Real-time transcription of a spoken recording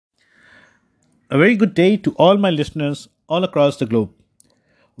A very good day to all my listeners all across the globe.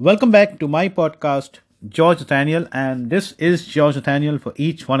 Welcome back to my podcast, George Nathaniel, and this is George Nathaniel for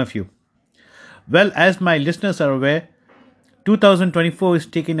each one of you. Well, as my listeners are aware, 2024 is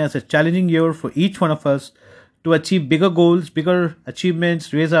taken as a challenging year for each one of us to achieve bigger goals, bigger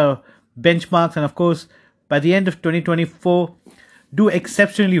achievements, raise our benchmarks, and of course, by the end of 2024, do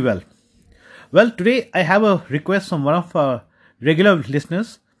exceptionally well. Well, today I have a request from one of our regular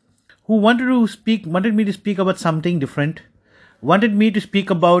listeners who wanted me to speak about something different, wanted me to speak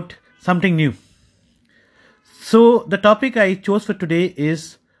about something new. So the topic I chose for today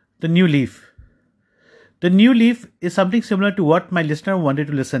is the new leaf. The new leaf is something similar to what my listener wanted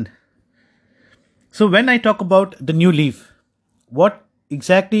to listen. So when I talk about the new leaf, what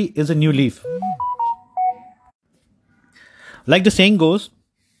exactly is a new leaf? Like the saying goes,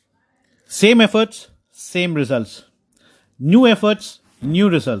 same efforts, same results. New efforts, new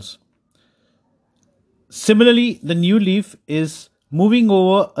results. Similarly, the new leaf is moving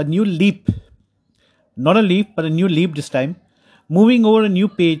over a new leap, not a leap, but a new leap this time, moving over a new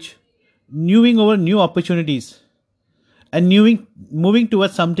page, moving over new opportunities, and moving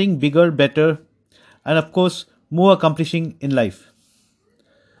towards something bigger, better, and of course, more accomplishing in life.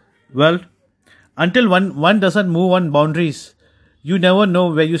 Well, until one doesn't move on boundaries, you never know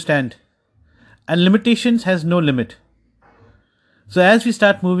where you stand, and limitations has no limit. So as we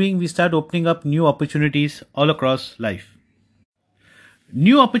start moving, we start opening up new opportunities all across life.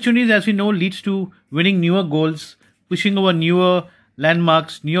 New opportunities, as we know, leads to winning newer goals, pushing over newer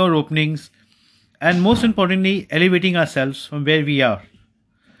landmarks, newer openings, and most importantly, elevating ourselves from where we are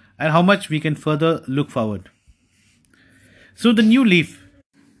and how much we can further look forward. So, the new leaf.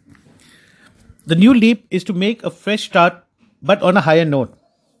 The new leap is to make a fresh start but on a higher note.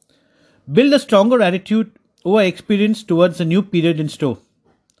 Build a stronger attitude or experience towards the new period in store.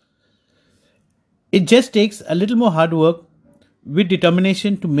 It just takes a little more hard work with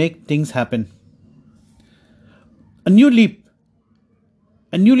determination to make things happen. A new leap.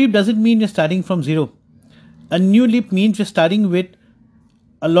 A new leap doesn't mean you're starting from zero. A new leap means you're starting with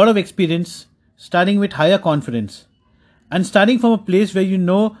a lot of experience, starting with higher confidence, and starting from a place where you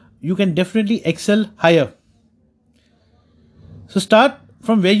know you can definitely excel higher. So start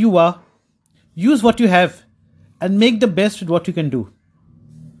from where you are, use what you have, and make the best with what you can do.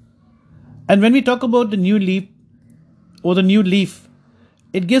 And when we talk about the new leap or the new leaf,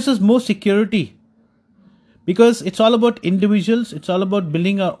 it gives us more security because it's all about individuals, it's all about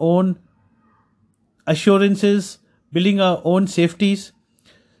building our own assurances, building our own safeties.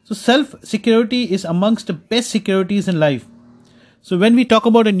 So self security is amongst the best securities in life. So when we talk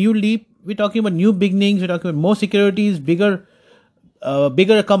about a new leap, we're talking about new beginnings, we're talking about more securities, bigger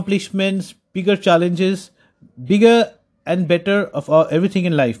accomplishments, bigger challenges, bigger and better of everything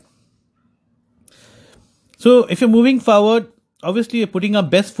in life. So if you're moving forward, obviously you're putting our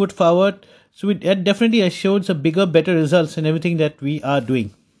best foot forward. So it definitely assures a bigger, better results in everything that we are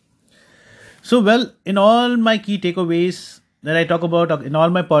doing. So well, in all my key takeaways that I talk about in all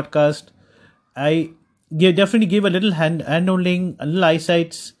my podcast, definitely give a little hand holding, a little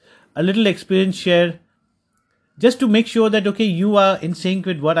eyesights, a little experience share, just to make sure that okay, you are in sync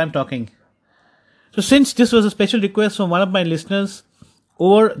with what I'm talking. So since this was a special request from one of my listeners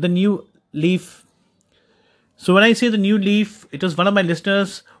over the new leaf. So when I say the new leaf, it was one of my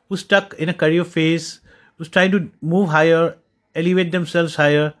listeners who's stuck in a career phase, who's trying to move higher, elevate themselves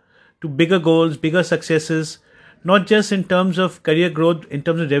higher to bigger goals, bigger successes, not just in terms of career growth, in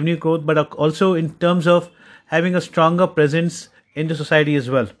terms of revenue growth, but also in terms of having a stronger presence in the society as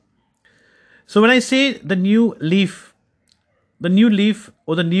well. So when I say the new leaf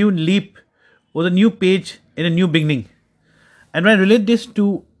or the new leap or the new page in a new beginning, and when I relate this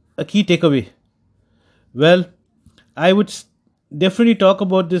to a key takeaway, well, I would definitely talk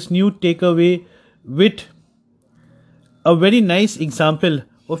about this new takeaway with a very nice example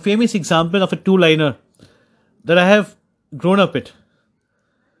or famous example of a two-liner that I have grown up with.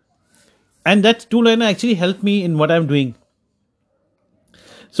 And that two-liner actually helped me in what I'm doing.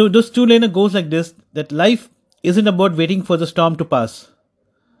 So this two-liner goes like this, that life isn't about waiting for the storm to pass.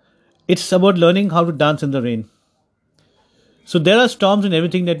 It's about learning how to dance in the rain. So there are storms in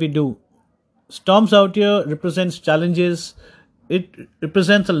everything that we do. Storms out here represents challenges. It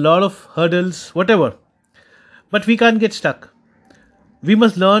represents a lot of hurdles, whatever. But we can't get stuck. We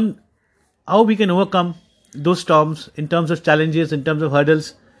must learn how we can overcome those storms in terms of challenges, in terms of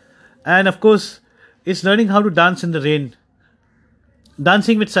hurdles. And of course, it's learning how to dance in the rain.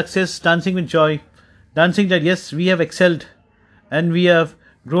 Dancing with success, dancing with joy, dancing that yes, we have excelled and we have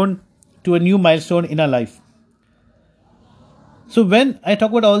grown to a new milestone in our life. So when I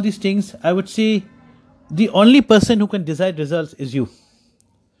talk about all these things, I would say the only person who can decide results is you.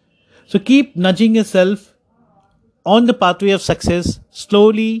 So keep nudging yourself on the pathway of success,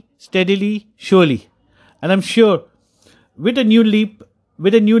 slowly, steadily, surely. And I'm sure with a new leap,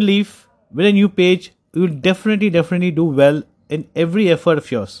 with a new leaf, with a new page, you will definitely do well in every effort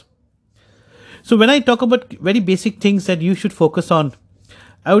of yours. So when I talk about very basic things that you should focus on,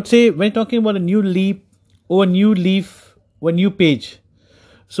 I would say when talking about a new leap or a new leaf or a new page.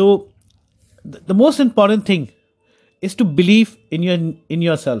 So the most important thing is to believe in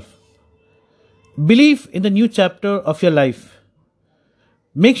yourself. Believe in the new chapter of your life.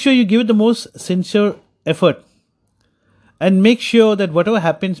 Make sure you give it the most sincere effort, and make sure that whatever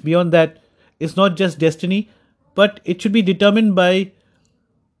happens beyond that is not just destiny, but it should be determined by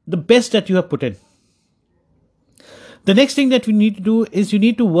the best that you have put in. The next thing that you need to do is you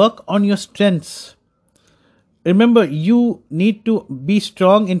need to work on your strengths. Remember, you need to be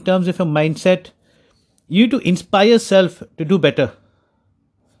strong in terms of your mindset. You need to inspire yourself to do better.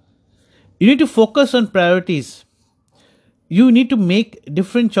 You need to focus on priorities. You need to make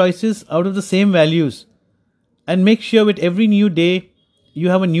different choices out of the same values, and make sure with every new day you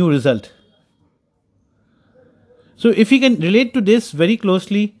have a new result. So if you can relate to this very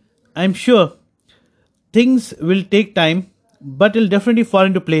closely, I'm sure things will take time, but it'll definitely fall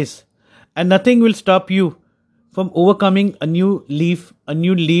into place, and nothing will stop you from overcoming a new leaf, a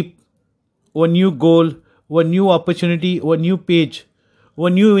new leap, or a new goal, or a new opportunity, or a new page, or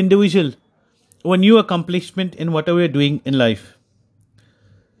a new individual, or a new accomplishment in whatever you're doing in life.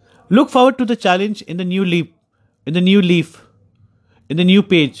 Look forward to the challenge in the new leap, in the new leaf, in the new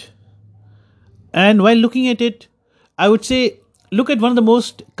page. And while looking at it, I would say look at one of the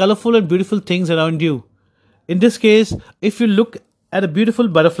most colorful and beautiful things around you. In this case, if you look at a beautiful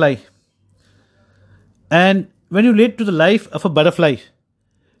butterfly, and when you relate to the life of a butterfly,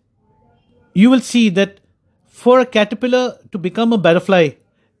 you will see that for a caterpillar to become a butterfly,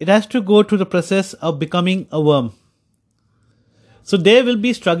 it has to go through the process of becoming a worm. So there will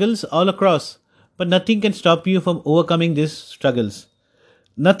be struggles all across, but nothing can stop you from overcoming these struggles.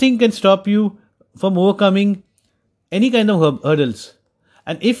 Nothing can stop you from overcoming any kind of hurdles.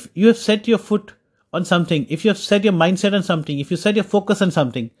 And if you have set your foot on something, if you have set your mindset on something, if you set your focus on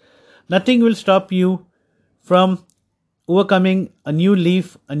something, nothing will stop you from overcoming a new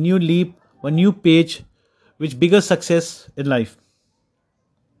leaf, a new leap, a new page, with bigger success in life.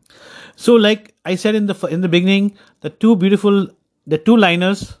 So, like I said in the beginning, the two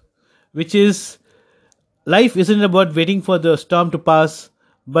liners, which is life isn't about waiting for the storm to pass,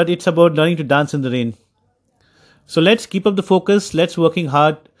 but it's about learning to dance in the rain. So let's keep up the focus. Let's working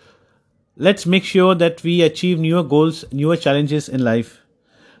hard. Let's make sure that we achieve newer goals, newer challenges in life.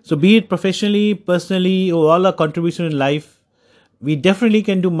 So be it professionally, personally, or all our contribution in life, we definitely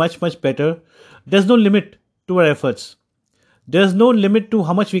can do much better. There's no limit to our efforts. There's no limit to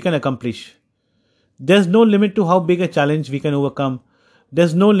how much we can accomplish. There's no limit to how big a challenge we can overcome.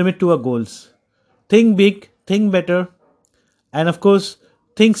 There's no limit to our goals. Think big, think better, and of course,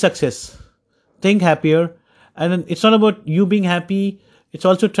 think success. Think happier. And it's not about you being happy, it's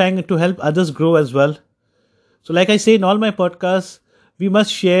also trying to help others grow as well. So, like I say in all my podcasts, we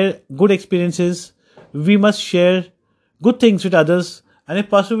must share good experiences, we must share good things with others, and if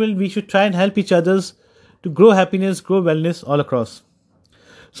possible, we should try and help each others to grow happiness, grow wellness all across.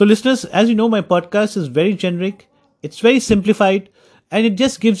 So, listeners, as you know, my podcast is very generic, it's very simplified, and it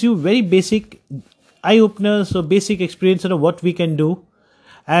just gives you very basic eye openers or basic experience of what we can do.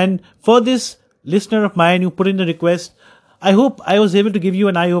 And for this listener of mine who put in the request, I hope I was able to give you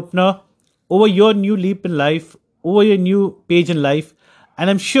an eye opener over your new leap in life, over your new page in life. And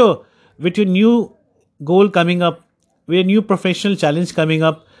I'm sure with your new goal coming up, with your new professional challenge coming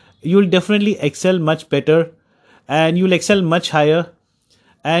up, you'll definitely excel much better, and you'll excel much higher,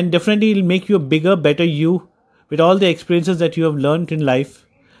 and definitely it'll make you a bigger, better you with all the experiences that you have learned in life.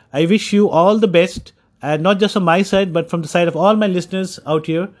 I wish you all the best, and not just from my side, but from the side of all my listeners out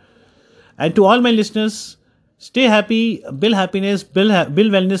here. And to all my listeners, stay happy, build happiness, build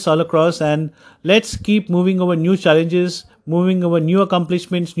wellness all across, and let's keep moving over new challenges, moving over new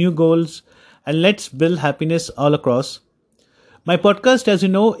accomplishments, new goals, and let's build happiness all across. My podcast, as you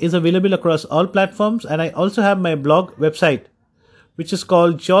know, is available across all platforms, and I also have my blog website, which is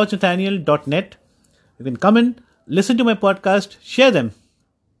called georgenathaniel.net. You can come in, listen to my podcast, share them.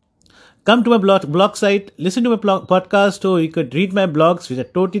 Come to my blog site, listen to my podcast, or you could read my blogs, which are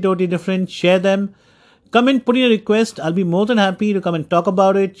totally different, share them. Come in, put in a request. I'll be more than happy to come and talk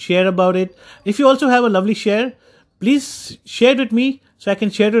about it, share about it. If you also have a lovely share, please share it with me so I can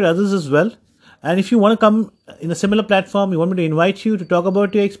share it with others as well. And if you want to come in a similar platform, you want me to invite you to talk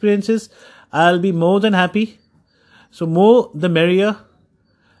about your experiences, I'll be more than happy. So more the merrier.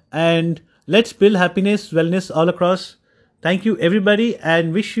 And let's build happiness, wellness all across. Thank you, everybody,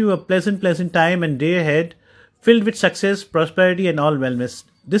 and wish you a pleasant time and day ahead, filled with success, prosperity, and all wellness.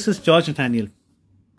 This is George Nathaniel.